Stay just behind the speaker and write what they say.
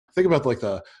think about like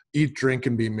the eat, drink,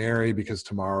 and be merry because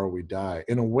tomorrow we die.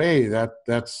 In a way,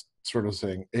 that's sort of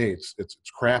saying, hey, it's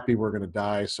crappy, we're going to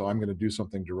die, so I'm going to do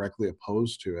something directly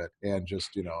opposed to it and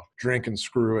just, drink and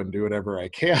screw and do whatever I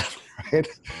can, right?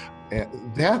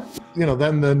 And that,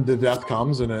 then the death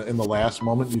comes, and in the last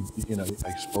moment,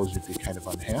 I suppose you'd be kind of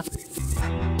unhappy.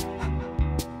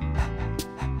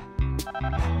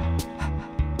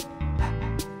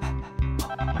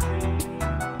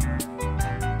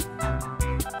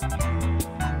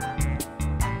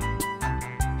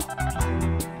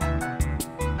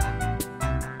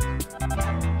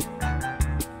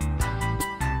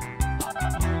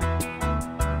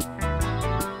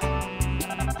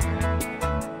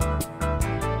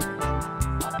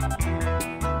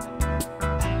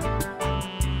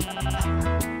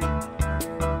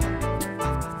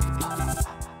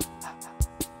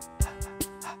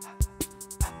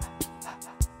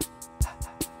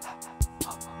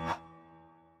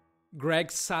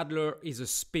 Greg Sadler is a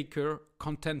speaker,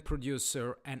 content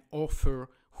producer, and author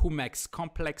who makes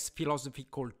complex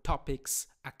philosophical topics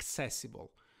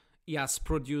accessible. He has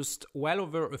produced well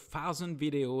over 1,000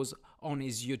 videos on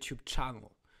his YouTube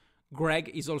channel. Greg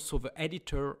is also the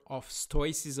editor of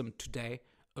Stoicism Today,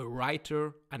 a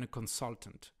writer and a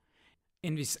consultant.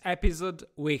 In this episode,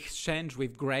 we exchange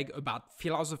with Greg about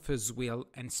philosopher's will,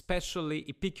 and especially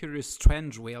Epicurus'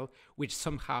 strange will, which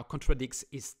somehow contradicts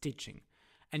his teaching.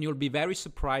 And you'll be very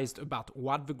surprised about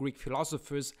what the Greek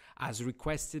philosophers has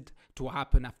requested to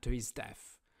happen after his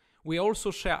death. We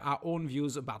also share our own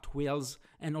views about wills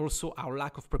and also our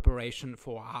lack of preparation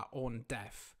for our own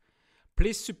death.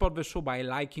 Please support the show by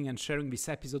liking and sharing this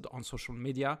episode on social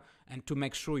media, and to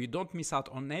make sure you don't miss out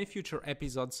on any future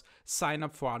episodes, sign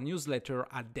up for our newsletter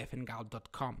at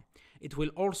hangout.com. It will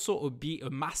also be a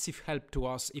massive help to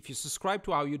us if you subscribe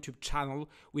to our YouTube channel,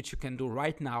 which you can do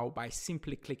right now by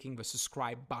simply clicking the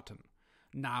subscribe button.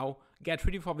 Now, get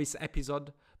ready for this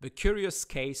episode, The Curious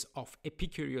Case of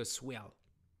Epicurus' Will.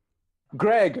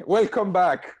 Greg, welcome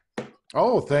back.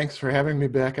 Oh, thanks for having me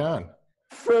back on.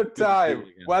 Third time.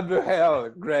 What the hell,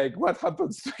 Greg? What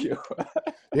happens to you?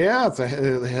 Yeah, it's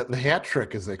the hat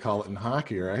trick, as they call it in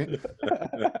hockey, right?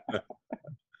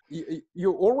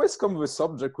 You always come with a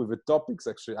subject, with the topics,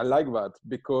 actually. I like that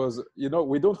because,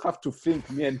 we don't have to think,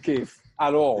 me and Keith,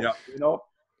 at all,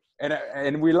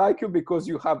 And we like you because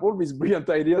you have all these brilliant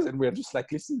ideas, and we're just like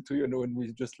listening to you, and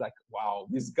we're just like, wow,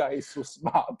 this guy is so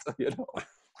smart,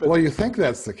 Well, you think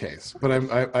that's the case, but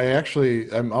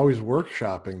I'm always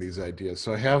workshopping these ideas.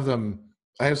 So I have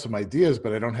some ideas,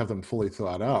 but I don't have them fully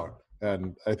thought out.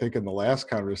 And I think in the last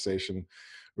conversation,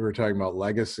 we were talking about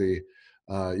legacy.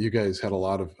 You guys had a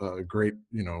lot of great,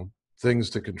 things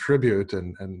to contribute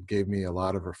and gave me a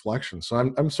lot of reflection. So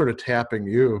I'm sort of tapping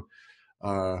you,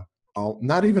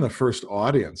 not even a first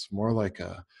audience, more like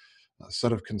a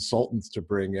set of consultants to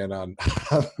bring in on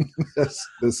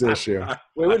this issue.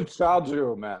 We will charge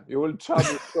you, man. You will charge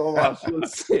us so much. You'll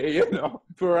see,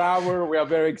 per hour, we are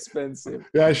very expensive.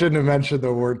 Yeah, I shouldn't have mentioned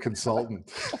the word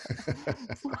consultant.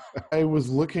 I was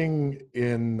looking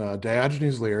in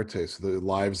Diogenes Laertes, The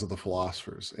Lives of the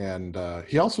Philosophers, and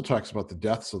he also talks about the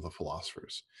deaths of the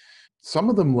philosophers. Some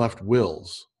of them left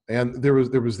wills, and there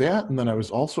was that, and then I was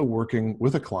also working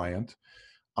with a client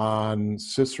on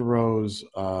Cicero's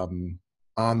On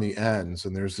the Ends,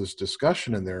 and there's this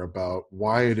discussion in there about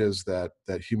why it is that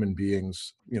human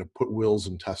beings, put wills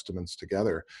and testaments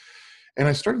together. And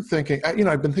I started thinking,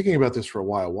 I've been thinking about this for a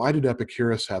while. Why did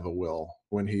Epicurus have a will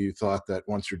when he thought that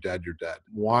once you're dead, you're dead?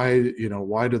 Why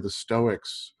do the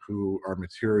Stoics, who are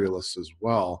materialists as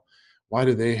well, why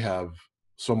do they have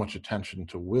so much attention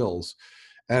to wills?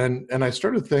 And I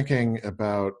started thinking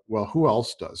about, well, who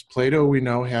else does? Plato, we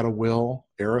know, had a will.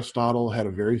 Aristotle had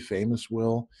a very famous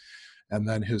will. And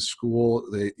then his school,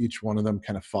 each one of them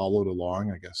kind of followed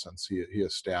along, I guess, since he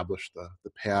established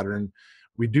the pattern.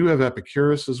 We do have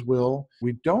Epicurus's will.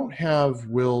 We don't have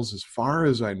wills, as far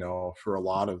as I know, for a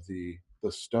lot of the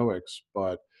Stoics,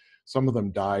 but some of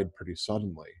them died pretty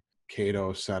suddenly.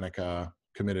 Cato, Seneca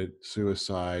committed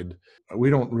suicide. We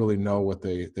don't really know what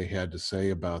they had to say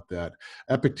about that.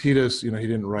 Epictetus, he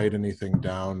didn't write anything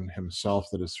down himself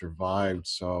that has survived,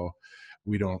 so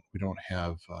we don't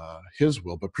have his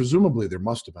will, but presumably there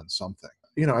must have been something.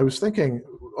 I was thinking,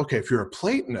 okay, if you're a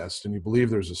Platonist and you believe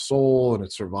there's a soul and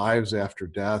it survives after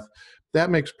death, that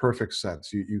makes perfect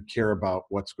sense. You care about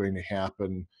what's going to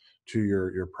happen to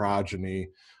your progeny,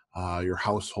 your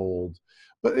household.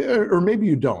 But, or maybe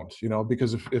you don't,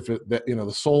 because if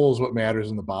the soul is what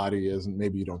matters and the body isn't,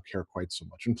 maybe you don't care quite so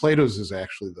much. And Plato's is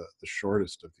actually the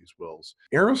shortest of these wills.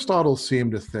 Aristotle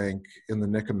seemed to think in the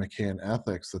Nicomachean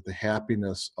Ethics that the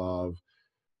happiness of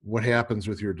what happens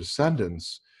with your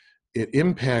descendants, it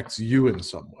impacts you in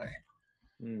some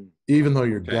way, even though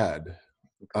you're dead.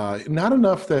 Not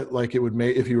enough that like it would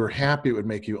make, if you were happy, it would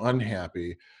make you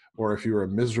unhappy, or if you were a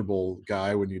miserable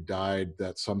guy when you died,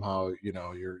 that somehow, you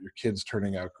know, your kids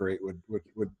turning out great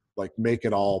would like make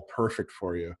it all perfect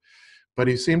for you. But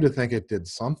he seemed to think it did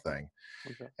something.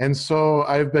 And so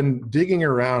I've been digging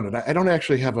around, and I don't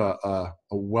actually have a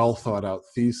well thought out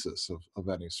thesis of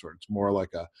any sort. It's more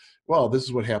like well, this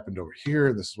is what happened over here,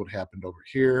 and this is what happened over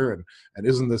here, and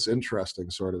isn't this interesting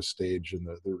sort of stage in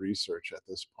the research at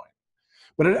this point.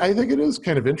 But I think it is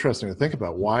kind of interesting to think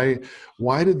about why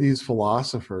did these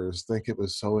philosophers think it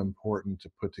was so important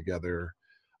to put together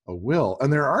a will?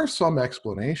 And there are some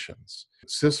explanations.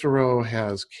 Cicero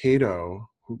has Cato,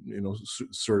 who, you know,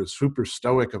 sort of super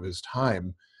stoic of his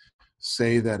time,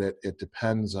 say that it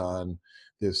depends on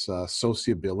this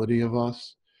sociability of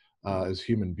us as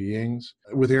human beings.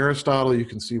 With Aristotle, you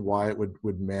can see why it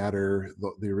would matter.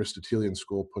 The Aristotelian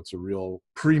school puts a real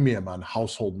premium on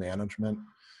household management.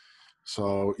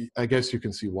 So I guess you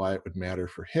can see why it would matter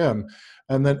for him.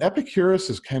 And then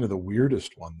Epicurus is kind of the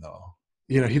weirdest one, though.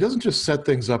 You know, he doesn't just set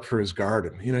things up for his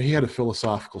garden. You know, he had a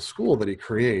philosophical school that he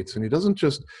creates, and he doesn't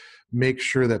just make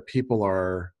sure that people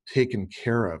are taken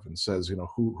care of and says, you know,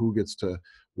 who gets to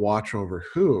watch over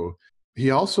who.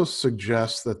 He also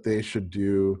suggests that they should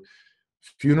do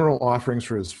funeral offerings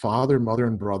for his father, mother,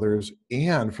 and brothers,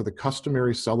 and for the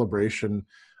customary celebration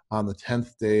on the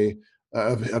 10th day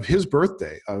of his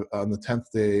birthday, on the 10th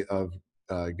day of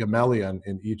Gamaliel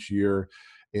in each year,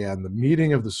 and the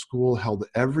meeting of the school held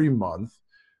every month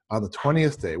on the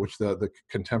 20th day, which the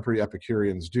contemporary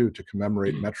Epicureans do to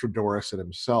commemorate Metrodorus and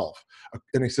himself.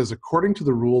 And he says, according to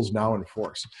the rules now in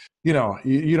force. You know,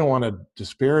 you don't want to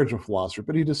disparage a philosopher,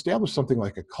 but he'd established something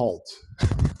like a cult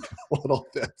a little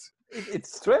bit.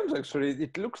 It's strange, actually.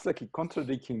 It looks like he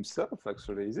contradicts himself,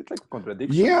 actually. Is it like a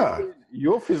contradiction? Yeah.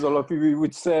 Your philosophy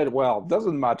would say, well,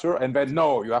 doesn't matter. And then,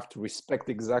 no, you have to respect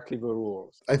exactly the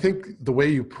rules. I think the way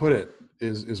you put it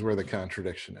is where the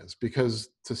contradiction is. Because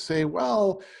to say,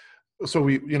 well, so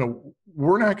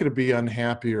we're not going to be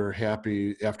unhappy or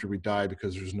happy after we die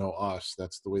because there's no us.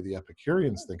 That's the way the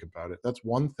Epicureans think about it. That's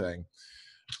one thing.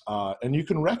 And you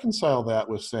can reconcile that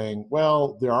with saying,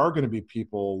 well, there are going to be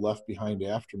people left behind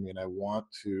after me, and I want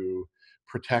to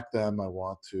protect them. I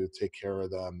want to take care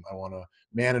of them. I want to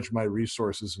manage my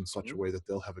resources in such a way that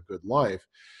they'll have a good life.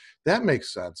 That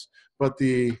makes sense. But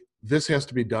this has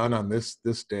to be done on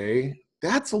this day.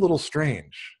 That's a little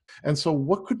strange. And so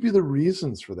what could be the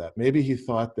reasons for that? Maybe he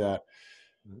thought that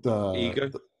ego.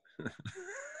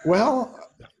 Well,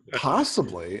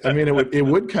 possibly. I mean, it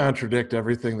would contradict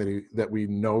everything that we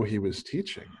know he was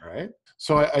teaching, right?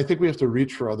 So I think we have to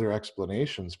reach for other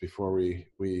explanations before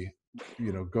we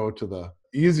go to the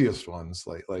easiest ones,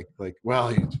 like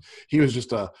well, he was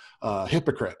just a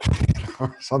hypocrite,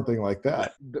 or something like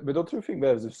that. But don't you think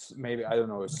there's this, maybe, I don't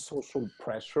know, a social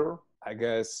pressure? I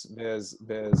guess there's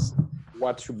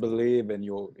what you believe and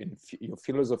your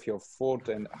philosophy of thought,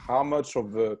 and how much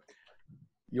of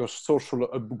your social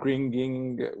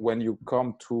upbringing, when you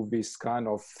come to this kind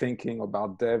of thinking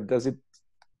about death, does it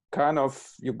kind of,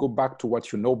 you go back to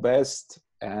what you know best,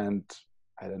 and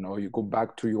I don't know, you go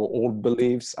back to your old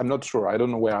beliefs? I'm not sure. I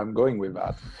don't know where I'm going with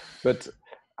that. But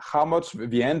how much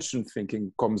the ancient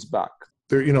thinking comes back?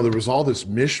 There was all this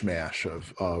mishmash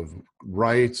of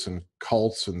rites and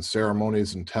cults and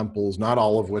ceremonies and temples, not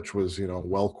all of which was,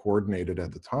 well coordinated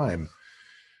at the time.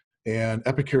 And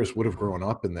Epicurus would have grown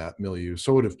up in that milieu.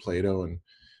 So would have Plato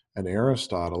and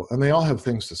Aristotle. And they all have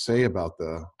things to say about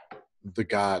the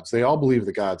gods. They all believe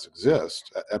the gods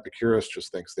exist. Epicurus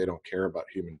just thinks they don't care about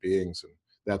human beings, and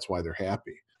that's why they're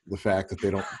happy. The fact that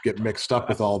they don't get mixed up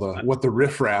with what the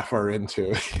riffraff are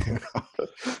into.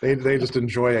 They just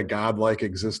enjoy a godlike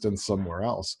existence somewhere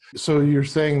else. So you're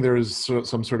saying there is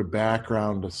some sort of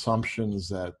background assumptions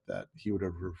that he would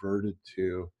have reverted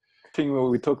to. I think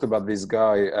we talked about this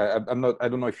guy. I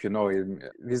don't know if you know him.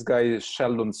 This guy is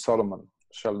Sheldon Solomon.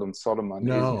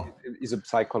 No. He's a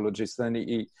psychologist, and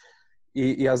he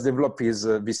has developed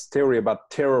this theory about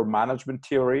terror management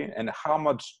theory, and how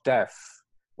much death,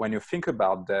 when you think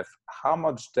about death, how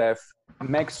much death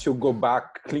makes you go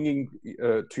back clinging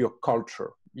to your culture.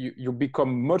 You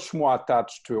become much more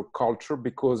attached to your culture,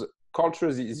 because culture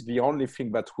is the only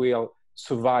thing that will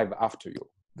survive after you.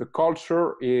 The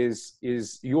culture is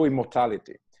your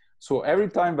immortality. So every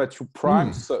time that you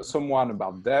prime someone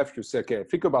about death, you say, okay,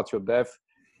 think about your death,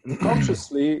 and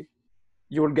consciously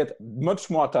you will get much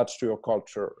more attached to your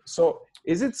culture. So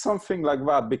is it something like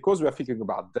that? Because we are thinking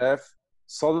about death,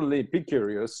 suddenly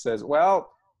Epicurus says, well,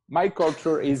 My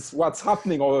culture is what's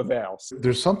happening over there.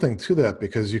 There's something to that,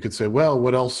 because you could say, well,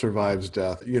 what else survives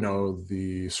death? You know,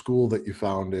 the school that you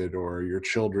founded or your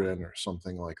children or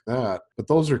something like that. But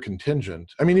those are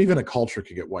contingent. I mean, even a culture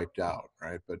could get wiped out,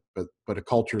 right? But a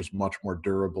culture is much more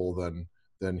durable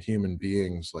than human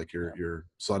beings, like your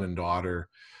son and daughter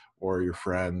or your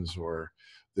friends or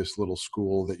this little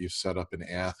school that you set up in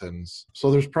Athens.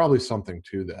 So there's probably something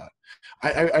to that.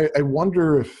 I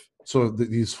wonder if,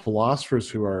 these philosophers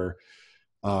who are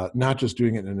not just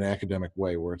doing it in an academic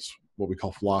way, where it's what we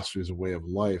call philosophy as a way of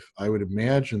life, I would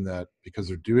imagine that because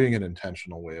they're doing an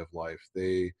intentional way of life,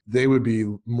 they would be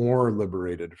more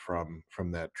liberated from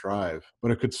that drive, but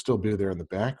it could still be there in the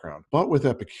background. But with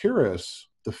Epicurus,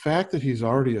 the fact that he's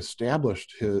already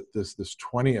established this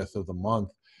 20th of the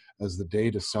month as the day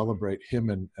to celebrate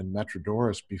him and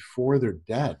Metrodorus before they're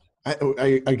dead,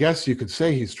 I guess you could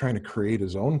say he's trying to create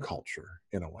his own culture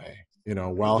in a way, you know,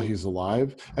 while he's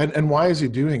alive. And why is he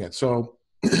doing it? So,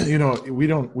 you know, we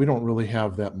don't really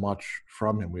have that much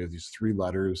from him. We have these 3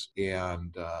 letters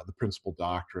and the principal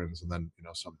doctrines, and then, you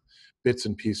know, some bits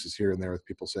and pieces here and there with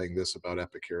people saying this about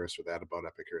Epicurus or that about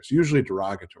Epicurus, usually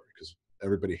derogatory because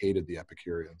everybody hated the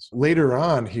Epicureans. Later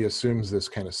on, he assumes this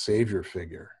kind of savior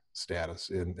figure status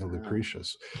in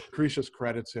Lucretius. Lucretius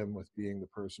credits him with being the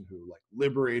person who like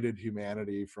liberated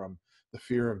humanity from the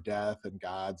fear of death and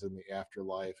gods and the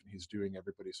afterlife, and he's doing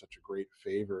everybody such a great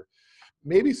favor.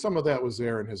 Maybe some of that was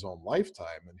there in his own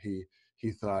lifetime, and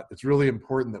he thought it's really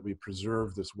important that we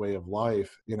preserve this way of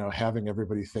life, you know, having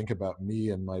everybody think about me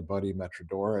and my buddy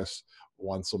Metrodorus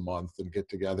once a month and get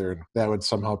together, and that would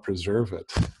somehow preserve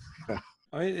it.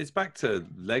 I mean, it's back to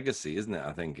legacy, isn't it?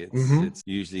 I think it's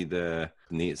usually the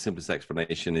simplest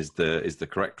explanation is the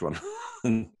correct one.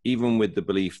 And even with the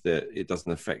belief that it doesn't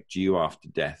affect you after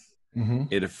death,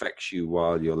 it affects you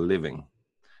while you're living.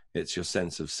 It's your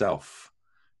sense of self.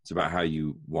 It's about how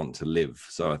you want to live.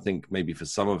 So I think maybe for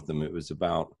some of them, it was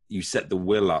about you set the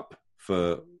will up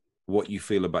for what you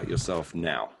feel about yourself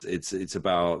now. It's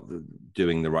about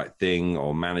doing the right thing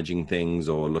or managing things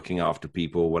or looking after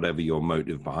people, whatever your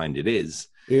motive behind it is.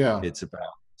 Yeah. It's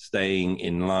about staying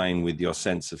in line with your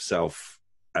sense of self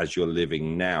as you're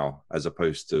living now, as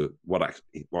opposed to what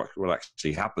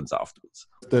actually happens afterwards.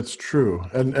 That's true.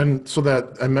 And so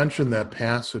that I mentioned that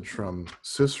passage from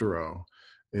Cicero.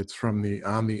 It's from the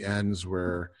On the Ends,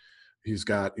 where he's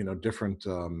got, you know, different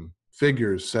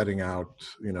figures setting out,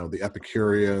 you know, the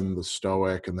Epicurean, the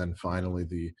Stoic, and then finally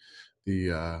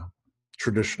the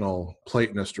traditional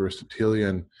Platonist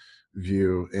Aristotelian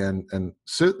view. And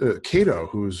Cato,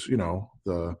 who's, you know,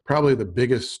 probably the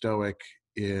biggest Stoic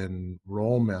in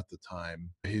Rome at the time,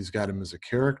 he's got him as a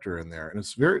character in there, and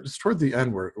it's toward the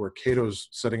end where Cato's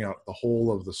setting out the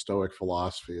whole of the Stoic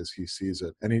philosophy as he sees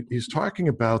it, and he's talking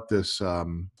about this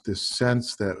this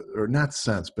sense that, or not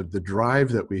sense, but the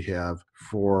drive that we have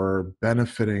for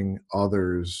benefiting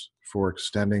others, for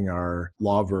extending our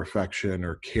love or affection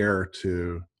or care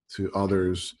to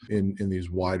others in these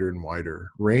wider and wider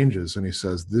ranges. And he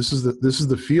says, this is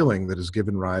the feeling that has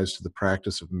given rise to the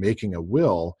practice of making a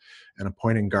will and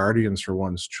appointing guardians for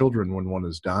one's children when one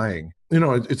is dying. You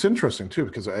know, it's interesting too,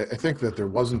 because I think that there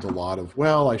wasn't a lot of,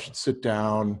 well, I should sit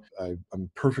down, I'm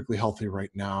perfectly healthy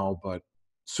right now, but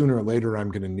sooner or later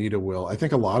I'm going to need a will. I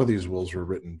think a lot of these wills were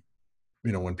written,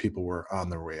 you know, when people were on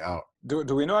their way out. Do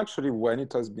we know actually when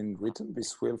it has been written,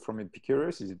 this will from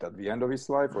Epicurus? Is it at the end of his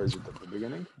life or is it at the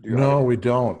beginning? No, we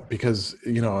don't, because,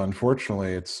 you know,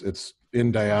 unfortunately it's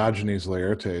in Diogenes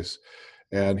Laertes,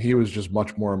 and he was just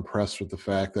much more impressed with the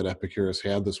fact that Epicurus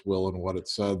had this will and what it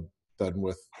said than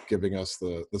with giving us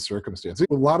the circumstance.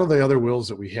 A lot of the other wills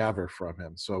that we have are from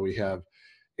him. So we have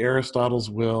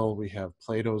Aristotle's will, we have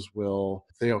Plato's will,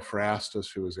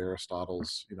 Theophrastus, who was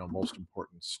Aristotle's, you know, most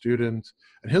important student,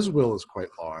 and his will is quite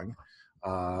long.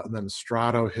 And then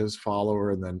Strato, his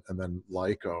follower, and then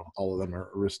Lyco, all of them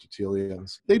are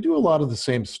Aristotelians. They do a lot of the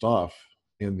same stuff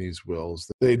in these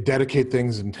wills. They dedicate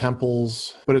things in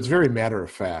temples, but it's very matter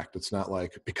of fact. It's not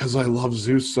like, because I love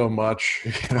Zeus so much,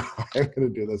 you know, I'm going to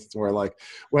do this. It's more like,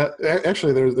 well,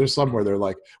 actually, there's some where they're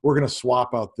like, we're going to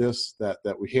swap out this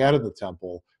that we had in the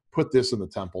temple, put this in the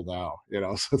temple now, you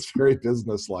know, so it's very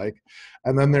business-like.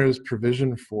 And then there's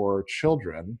provision for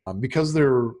children. Because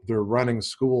they're running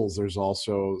schools, there's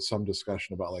also some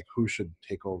discussion about like who should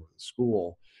take over the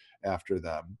school after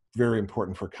them. Very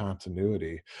important for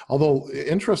continuity. Although,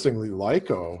 interestingly,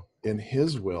 Lyco, in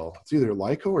his will, it's either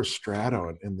Lyco or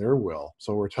Strato in their will.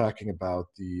 So we're talking about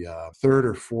the third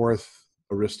or fourth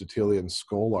Aristotelian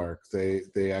scholarch.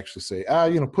 They actually say,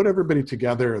 you know, put everybody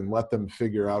together and let them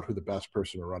figure out who the best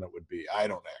person to run it would be. I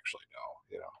don't actually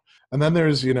know, you know. And then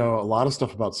there's, a lot of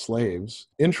stuff about slaves.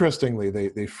 Interestingly,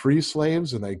 they free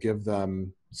slaves and they give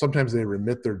them, sometimes they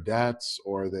remit their debts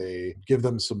or they give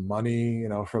them some money,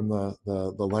 from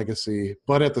the legacy.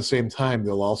 But at the same time,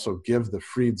 they'll also give the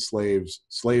freed slaves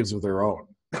of their own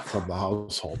from the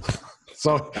household.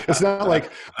 So it's not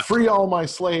like free all my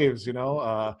slaves,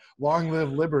 long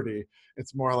live liberty.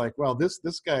 It's more like, well, this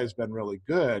guy's been really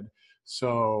good,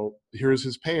 so here's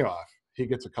his payoff. He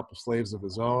gets a couple slaves of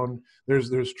his own.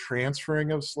 There's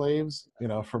transferring of slaves,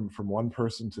 from one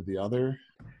person to the other.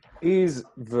 Is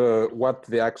what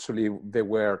they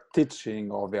were teaching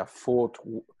or their thought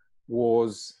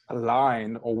was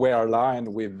aligned or were aligned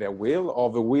with their will, or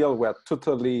the will were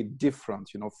totally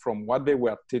different, from what they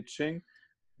were teaching?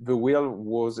 The will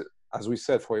was, as we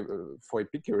said, for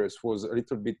Epicurus, was a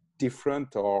little bit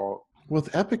different, or?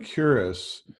 With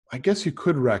Epicurus, I guess you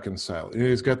could reconcile.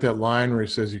 He's got that line where he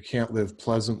says you can't live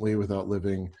pleasantly without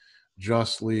living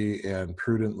justly and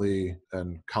prudently,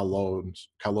 and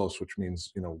kalos, which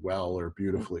means, well or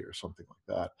beautifully or something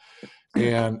like that.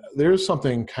 And there's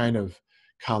something kind of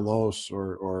kalos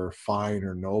or fine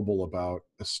or noble about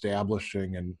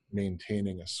establishing and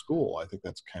maintaining a school. I think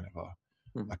that's kind of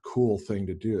a cool thing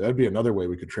to do. That'd be another way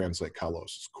we could translate kalos.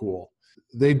 It's cool.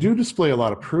 They do display a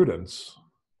lot of prudence,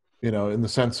 in the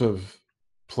sense of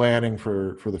planning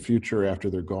for the future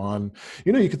after they're gone.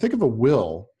 You could think of a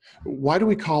will. Why do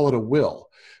we call it a will?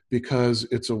 Because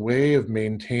it's a way of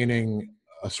maintaining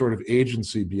a sort of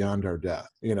agency beyond our death.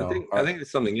 I think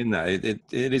there's something in that. It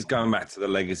is going back to the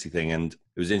legacy thing. And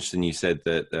it was interesting you said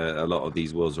that a lot of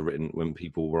these wills are written when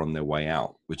people were on their way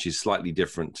out, which is slightly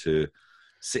different to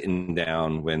sitting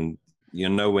down when you're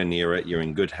nowhere near it, you're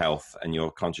in good health, and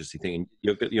you're consciously thinking.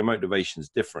 Your motivation's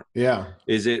different. Yeah.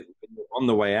 Is it on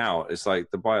the way out? It's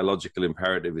like the biological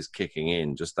imperative is kicking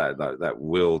in, just that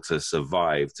will to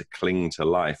survive, to cling to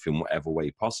life in whatever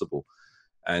way possible.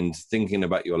 And thinking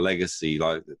about your legacy,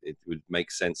 like it would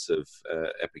make sense of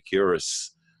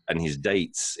Epicurus and his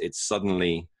dates. It's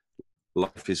suddenly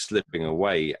life is slipping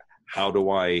away. How do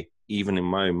I, even in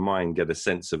my own mind, get a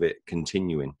sense of it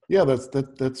continuing? Yeah,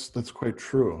 that's quite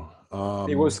true.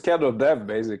 He was scared of death,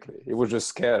 basically. He was just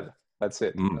scared. That's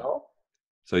it.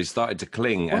 So he started to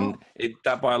cling, and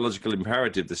that biological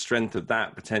imperative, the strength of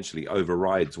that potentially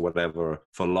overrides whatever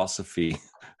philosophy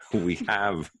we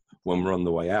have when we're on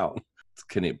the way out.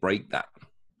 Can it break that?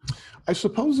 I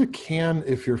suppose it can,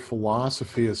 if your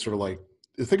philosophy is sort of like,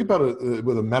 think about it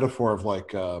with a metaphor of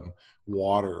like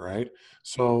water, right?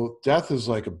 So death is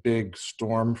like a big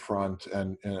storm front,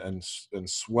 and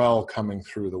swell coming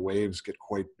through. The waves get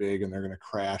quite big, and they're going to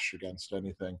crash against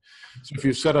anything. So if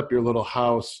you set up your little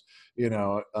house,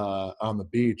 on the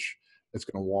beach, it's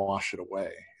going to wash it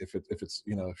away.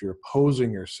 If you're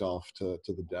opposing yourself to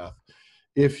the death.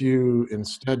 If you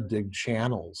instead dig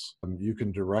channels, you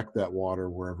can direct that water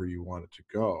wherever you want it to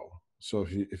go. So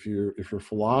if your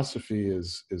philosophy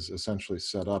is essentially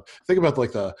set up, think about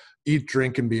like the eat,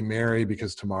 drink, and be merry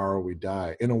because tomorrow we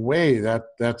die. In a way,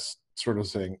 that's sort of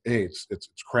saying, hey, it's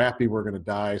crappy, we're going to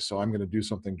die, so I'm going to do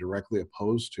something directly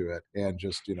opposed to it and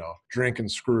just drink and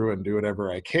screw and do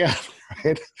whatever I can,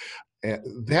 right?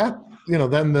 And that,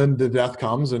 then the death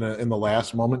comes, and in the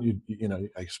last moment,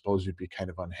 I suppose you'd be kind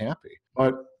of unhappy.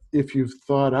 But if you've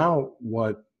thought out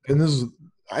and this is,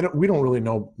 we don't really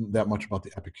know that much about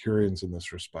the Epicureans in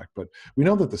this respect, but we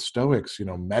know that the Stoics,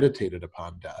 meditated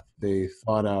upon death. They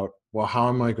thought out, well, how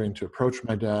am I going to approach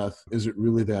my death? Is it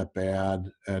really that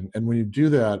bad? And when you do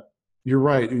that, you're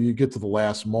right. You get to the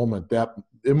last moment, that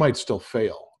it might still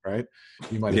fail. Right?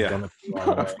 You might have done it the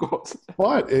wrong way. Of course.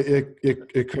 But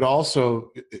it could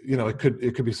also,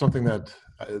 it could be something that,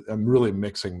 I'm really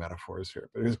mixing metaphors here,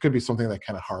 but it could be something that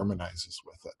kind of harmonizes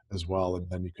with it as well. And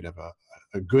then you could have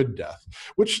a good death,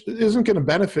 which isn't going to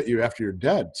benefit you after you're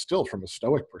dead, still from a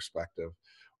Stoic perspective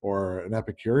or an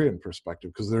Epicurean perspective,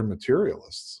 because they're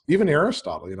materialists. Even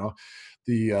Aristotle,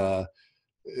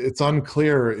 it's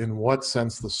unclear in what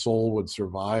sense the soul would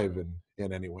survive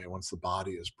in any way once the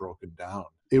body is broken down.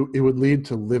 It would lead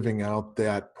to living out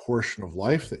that portion of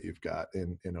life that you've got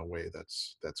in a way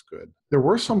that's good. There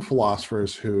were some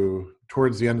philosophers who,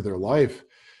 towards the end of their life,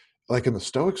 like in the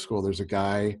Stoic school, there's a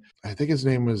guy, I think his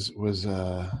name was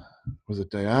it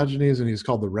Diogenes, and he's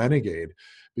called the renegade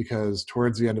because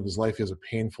towards the end of his life he has a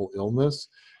painful illness.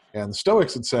 And the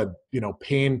Stoics had said,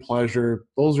 pain, pleasure,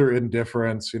 those are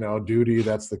indifference, duty,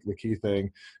 that's the key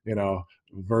thing,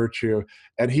 virtue.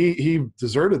 And he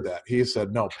deserted that. He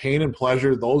said, no, pain and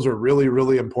pleasure, those are really,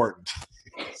 really important.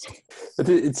 But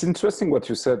it's interesting what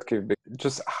you said, Kev.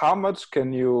 Just how much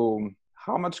can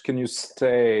you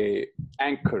stay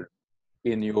anchored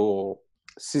in your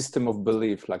system of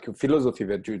belief, like a philosophy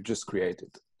that you just created.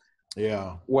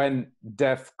 Yeah. When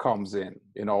death comes in,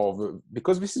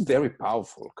 because this is very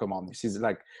powerful. Come on, this is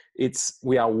like,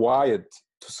 we are wired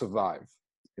to survive.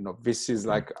 This is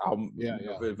like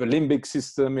the limbic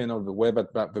system, the way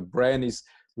that the brain is,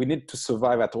 we need to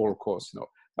survive at all costs.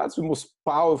 That's the most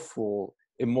powerful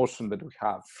emotion that we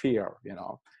have, fear.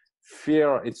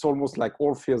 Fear, it's almost like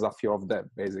all fears are fear of death,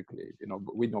 basically.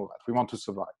 We know that we want to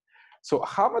survive. So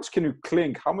how much can you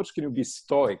cling? How much can you be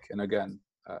stoic? And again,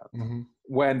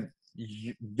 when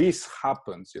this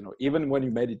happens, even when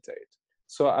you meditate.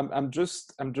 So I'm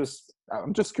just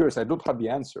curious. I don't have the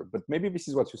answer, but maybe this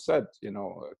is what you said,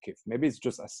 Keith. Maybe it's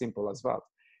just as simple as that.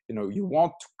 You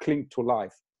want to cling to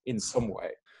life in some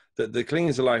way. The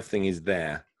clinging to life thing is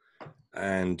there,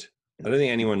 and I don't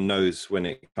think anyone knows when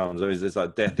it comes. It's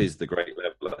like death is the great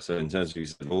leveler. So in terms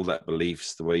of all that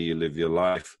beliefs, the way you live your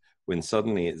life, when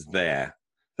suddenly it's there,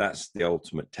 that's the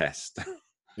ultimate test.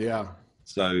 Yeah.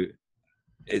 So,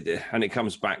 it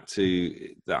comes back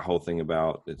to that whole thing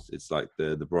about it's like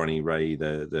the Bronnie Ray,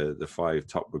 the 5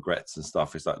 top regrets and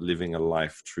stuff. It's like living a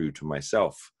life true to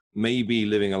myself. Maybe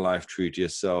living a life true to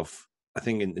yourself. I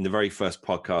think in the very first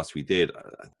podcast we did,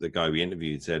 the guy we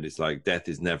interviewed said it's like death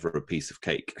is never a piece of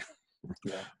cake.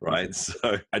 Yeah. Right.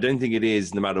 So I don't think it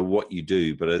is, no matter what you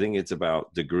do, but I think it's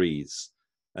about degrees.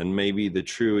 And maybe the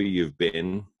truer you've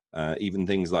been, even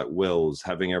things like wills,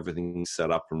 having everything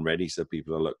set up and ready so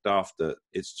people are looked after,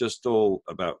 it's just all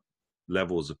about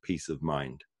levels of peace of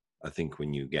mind, I think,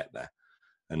 when you get there.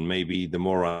 And maybe the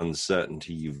more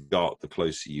uncertainty you've got, the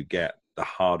closer you get, the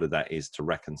harder that is to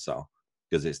reconcile,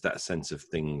 because it's that sense of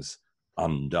things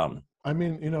undone. I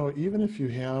mean, even if you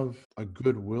have a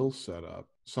good will set up,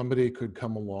 somebody could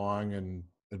come along and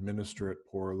administer it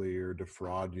poorly or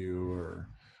defraud you, or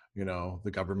the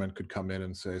government could come in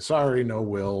and say, sorry, no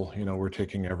will, we're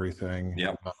taking everything.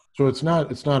 Yeah. So it's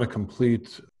not a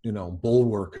complete,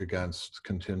 bulwark against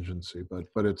contingency,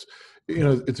 but it's,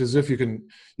 it's as if you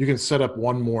can set up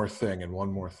one more thing and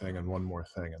one more thing and one more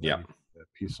thing. And then that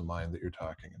peace of mind that you're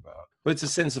talking about. But it's a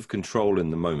sense of control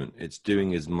in the moment. It's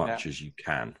doing as much as you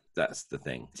can. That's the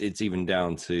thing. It's even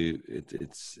down to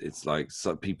it's like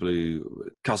some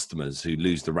customers who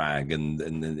lose the rag, and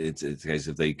it's a case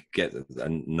of they get a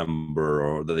number,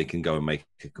 or that they can go and make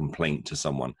a complaint to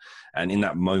someone. And in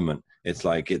that moment, it's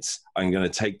like I'm going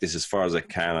to take this as far as I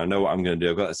can. I know what I'm going to do.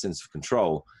 I've got a sense of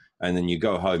control. And then you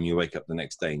go home, you wake up the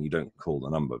next day, and you don't call the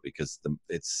number because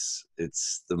it's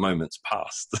the moment's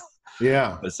passed.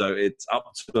 Yeah. So it's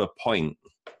up to a point.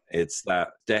 It's that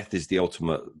death is the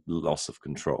ultimate loss of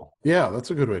control. Yeah,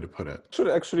 that's a good way to put it.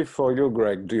 Actually, for you,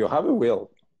 Greg, do you have a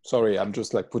will? Sorry, I'm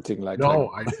just putting No,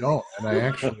 I don't. And I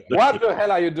actually... What the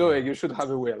hell are you doing? You should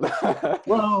have a will.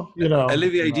 Well,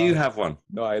 Olivier, do you have one?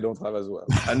 No, I don't have as well.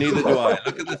 And neither do I.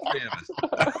 Look at the 3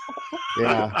 of us.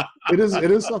 Yeah, it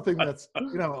is something that's,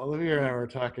 Olivier and I were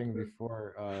talking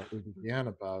before we began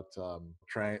about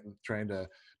trying to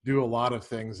do a lot of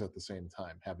things at the same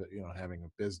time, having a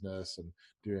business and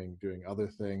doing other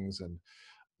things, and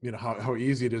how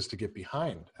easy it is to get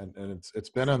behind, and it's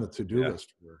been on the to-do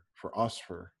list for us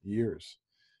for years,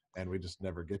 and we just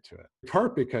never get to it. In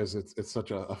part because it's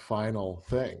such a final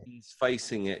thing. He's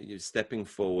facing it, you're stepping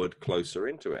forward closer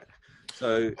into it.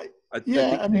 So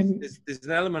there's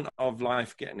an element of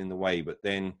life getting in the way, but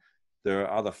then there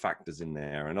are other factors in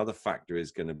there. Another factor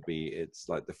is going to be, it's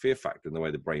like the fear factor in the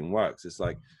way the brain works. It's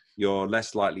like you're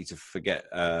less likely to forget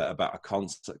about a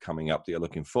concert coming up that you're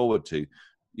looking forward to.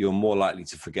 You're more likely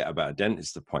to forget about a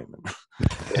dentist appointment.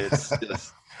 It's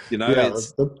just,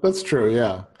 that's true.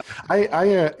 Yeah.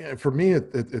 For me,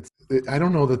 I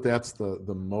don't know that that's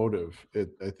the motive.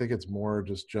 I think it's more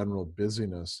just general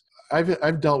busyness.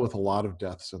 I've dealt with a lot of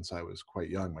death since I was quite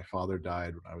young. My father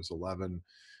died when I was 11.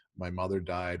 My mother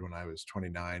died when I was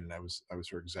 29, and I was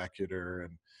her executor.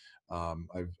 And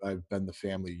I've been the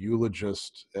family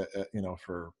eulogist,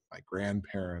 for my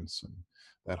grandparents and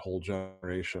that whole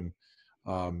generation.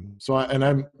 So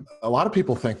a lot of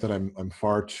people think that I'm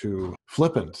far too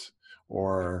flippant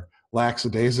or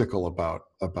lackadaisical about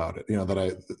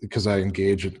it, because I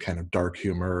engage in kind of dark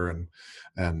humor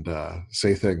and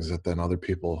say things that then other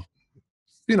people,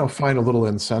 find a little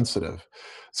insensitive.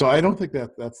 So I don't think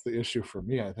that's the issue for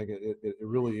me. I think it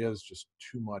really is just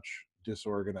too much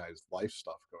disorganized life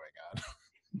stuff going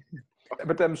on.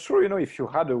 But I'm sure, if you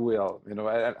had a will,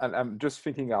 and I'm just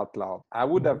thinking out loud, I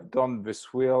would have done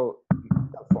this will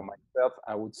for myself.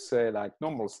 I would say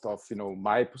normal stuff,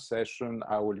 my possession,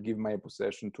 I will give my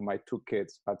possession to my 2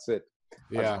 kids. That's it.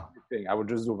 Yeah. I would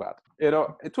just do that.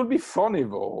 It would be funny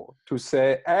though to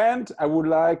say, and I would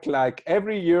like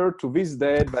every year to this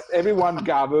date that everyone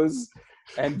gathers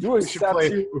and do a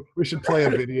statue. We should play a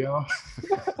video.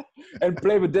 And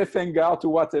play the deaf Hangout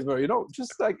or whatever, you know,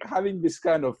 just like having this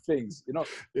kind of things, you know.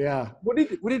 Yeah. Would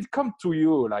it come to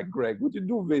you, like, Greg, would you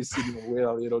do this in your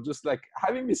will, you know, just like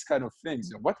having this kind of things,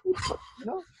 you know, what would, you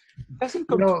know, it doesn't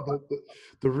come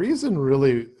the reason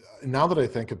really, now that I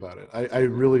think about it, I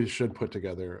really should put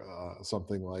together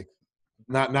something like,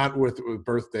 not with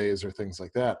birthdays or things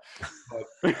like that,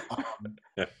 but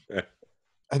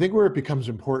I think where it becomes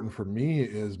important for me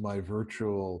is my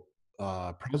virtual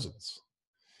presence.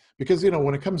 Because, you know,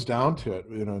 when it comes down to it,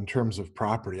 you know, in terms of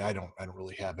property, I don't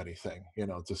really have anything, you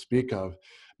know, to speak of,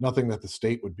 nothing that the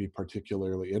state would be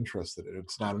particularly interested in.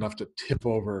 It's not enough to tip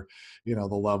over, you know,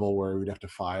 the level where we'd have to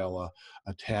file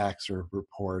a tax or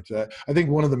report. I think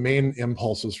one of the main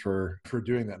impulses for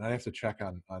doing that, and I have to check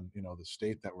on, you know, the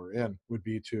state that we're in, would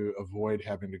be to avoid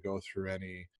having to go through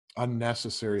any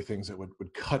unnecessary things that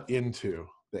would cut into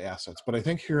the assets. But I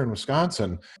think here in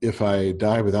Wisconsin, if I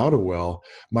die without a will,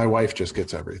 my wife just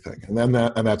gets everything. And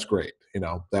that's great. You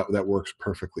know, that works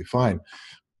perfectly fine.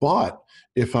 But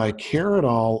if I care at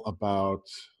all about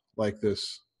like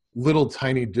this little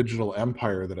tiny digital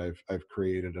empire that I've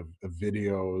created of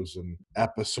videos and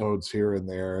episodes here and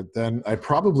there, then I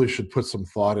probably should put some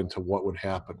thought into what would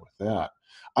happen with that.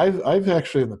 I've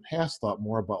actually in the past thought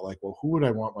more about like, well, who would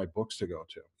I want my books to go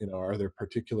to? You know, are there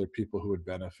particular people who would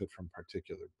benefit from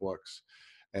particular books?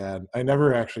 And I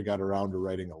never actually got around to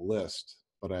writing a list,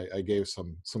 but I gave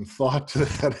some thought to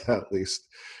that at least,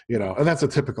 you know, and that's a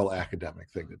typical academic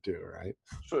thing to do, right?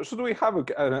 So should we have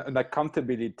an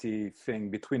accountability thing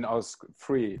between us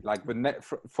three, like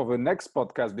for the next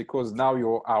podcast, because now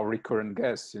you're our recurrent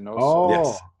guest, you know?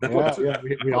 Oh, so, yeah.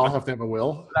 We all have to have a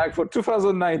will. Like for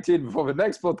 2019, for the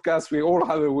next podcast, we all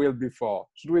have a will before.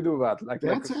 Should we do that?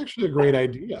 That's actually a great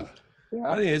idea.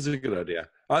 Yeah. I think it is a good idea.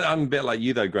 I'm a bit like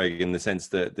you though, Greg, in the sense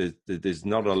that there's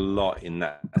not a lot in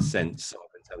that sense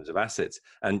in terms of assets.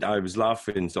 And I was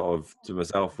laughing sort of to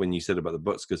myself when you said about the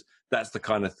books, because that's the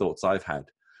kind of thoughts I've had.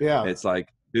 Yeah. It's like,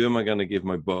 who am I going to give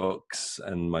my books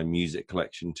and my music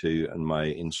collection to and my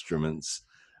instruments?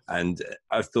 And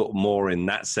I've thought more in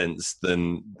that sense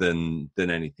than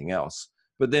anything else.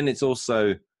 But then it's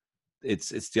also,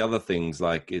 it's the other things,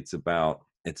 like it's about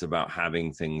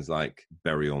having things like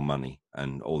burial money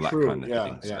and all that kind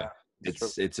of thing.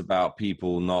 So it's about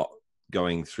people not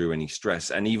going through any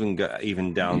stress, and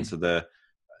even down to the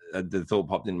thought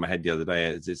popped into my head the other day.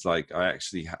 It's like I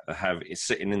actually have it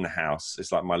sitting in the house.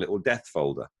 It's like my little death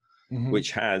folder,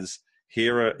 which has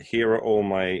here are all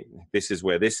my. This is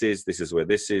where this is. This is where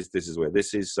this is. This is where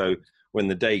this is. So when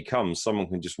the day comes, someone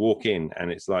can just walk in,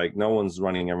 and it's like no one's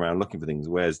running around looking for things.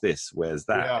 Where's this? Where's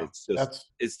that? Yeah, it's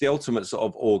just it's the ultimate sort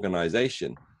of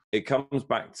organization. It comes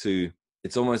back to,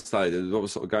 it's almost like what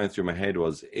was sort of going through my head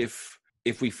was, if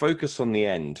we focus on the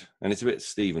end, and it's a bit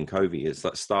Stephen Covey, it's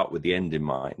like start with the end in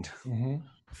mind.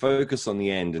 Focus on the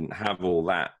end and have all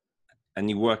that, and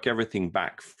you work everything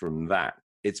back from that.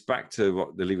 It's back to what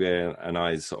Olivier and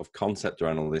I's sort of concept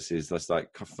around all this is. That's like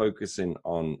focusing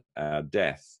on our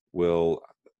death will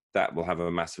have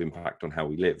a massive impact on how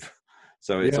we live.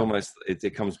 So it's almost,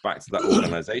 it comes back to that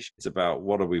organization. It's about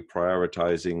what are we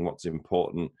prioritizing, what's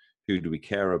important, who do we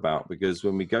care about? Because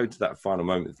when we go to that final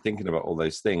moment thinking about all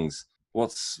those things,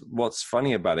 what's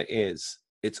funny about it is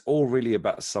it's all really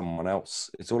about someone else.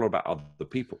 It's all about other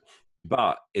people,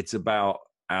 but it's about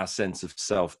our sense of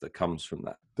self that comes from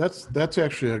that. That's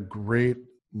actually a great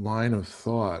line of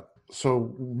thought.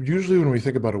 So usually when we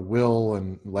think about a will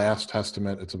and last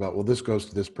testament, it's about, well, this goes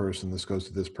to this person, this goes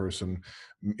to this person,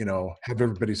 you know, have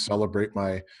everybody celebrate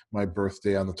my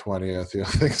birthday on the 20th, you know,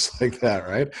 things like that,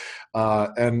 right?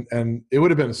 And it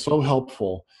would have been so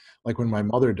helpful, like when my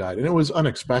mother died, and it was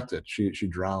unexpected, she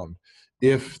drowned.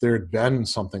 If there had been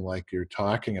something like you're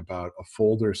talking about, a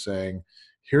folder saying,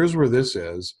 here's where this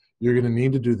is, you're going to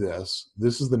need to do this.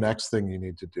 This is the next thing you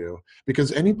need to do.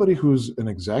 Because anybody who's an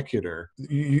executor,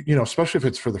 you know, especially if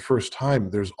it's for the first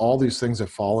time, there's all these things that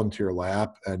fall into your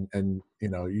lap, and you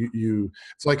know,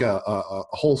 it's like a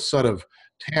whole set of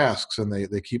tasks, and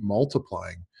they keep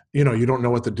multiplying. You know, you don't know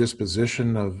what the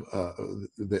disposition of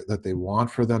that they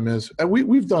want for them is. And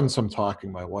we've done some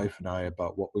talking, my wife and I,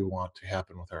 about what we want to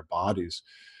happen with our bodies.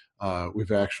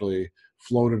 We've actually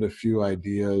floated a few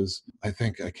ideas. I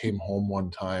think I came home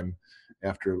one time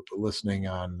after listening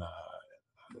on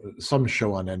some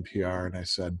show on NPR, and I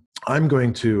said, I'm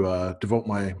going to devote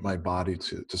my body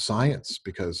to science,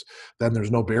 because then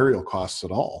there's no burial costs at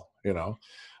all, you know,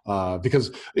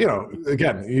 because, you know,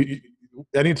 again,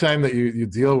 anytime that you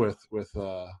deal with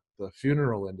the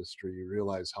funeral industry, you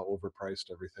realize how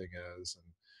overpriced everything is,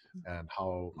 and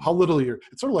how little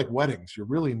it's sort of like weddings. You're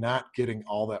really not getting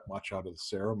all that much out of the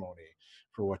ceremony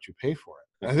for what you pay for it.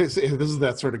 I think this is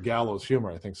that sort of gallows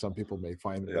humor. I think some people may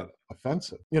find that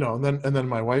offensive, and then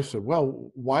my wife said,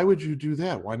 well, why would you do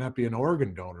that? Why not be an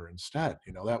organ donor instead?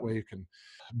 That way you can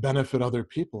benefit other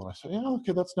people. And I said, yeah,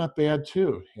 okay, that's not bad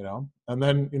too, And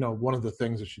then, one of the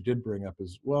things that she did bring up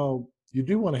is, well, you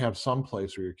do want to have some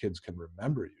place where your kids can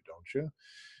remember you, don't you?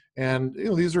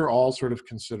 And, these are all sort of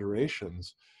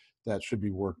considerations that should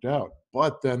be worked out.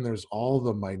 But then there's all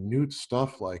the minute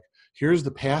stuff like, here's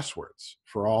the passwords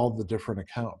for all the different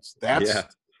accounts.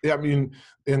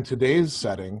 In today's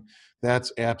setting,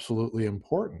 that's absolutely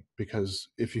important, because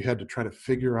if you had to try to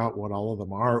figure out what all of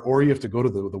them are, or you have to go to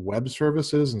the web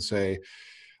services and say,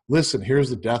 listen, here's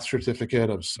the death certificate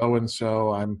of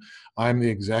so-and-so. I'm the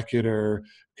executor.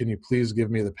 Can you please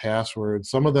give me the password?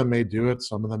 Some of them may do it.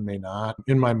 Some of them may not.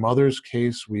 In my mother's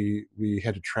case, we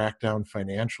had to track down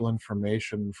financial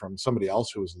information from somebody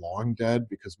else who was long dead,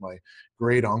 because my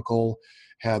great uncle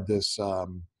had this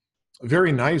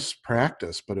very nice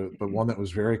practice, but one that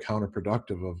was very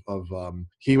counterproductive of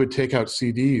he would take out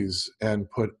CDs and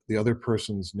put the other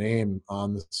person's name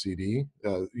on the CD,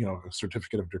 a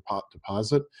certificate of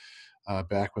deposit,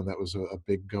 back when that was a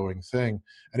big going thing.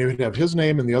 And he would have his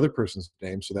name and the other person's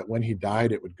name so that when he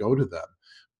died, it would go to them.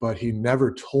 But he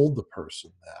never told the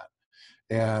person that.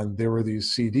 And there were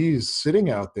these CDs sitting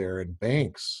out there in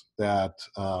banks that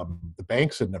the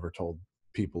banks had never told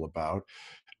people about.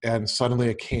 And suddenly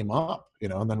it came up,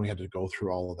 and then we had to go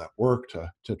through all of that work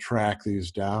to track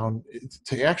these down,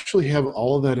 to actually have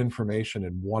all of that information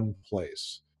in one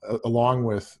place, along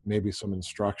with maybe some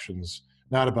instructions,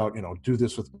 not about, do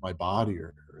this with my body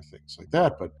or things like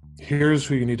that, but here's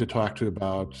who you need to talk to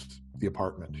about the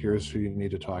apartment. Here's who you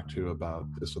need to talk to about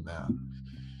this and that.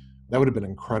 That would have been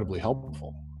incredibly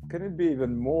helpful. Can it be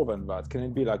even more than that? Can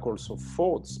it be like also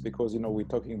thoughts? Because, we're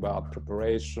talking about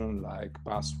preparation, like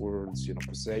passwords,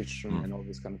 possession and all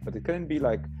this kind of, but it can be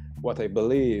like what I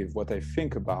believe, what I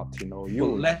think about,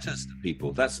 Well, letters to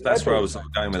people. That's where I was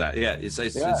going with that. Yeah.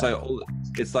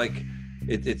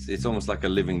 It's almost like a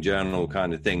living journal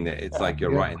kind of thing, that it's like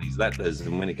you're writing these letters,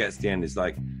 and when it gets to the end, it's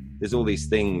like, there's all these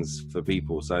things for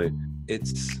people. So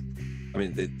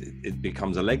it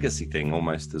becomes a legacy thing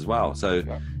almost as well. So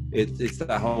it's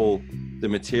that whole, the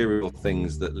material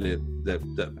things that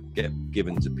get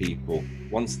given to people.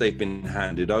 Once they've been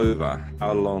handed over,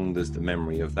 how long does the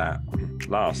memory of that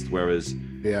last? Whereas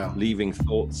leaving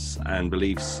thoughts and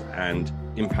beliefs and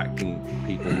impacting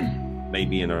people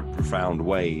maybe in a profound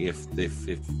way, if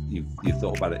you've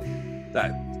thought about it,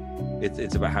 that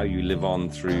it's about how you live on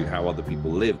through how other people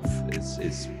live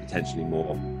is potentially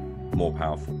more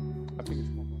powerful.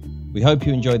 We hope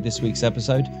you enjoyed this week's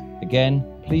episode. Again,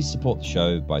 please support the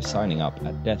show by signing up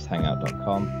at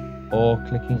deathhangout.com or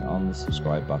clicking on the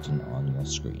subscribe button on your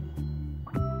screen.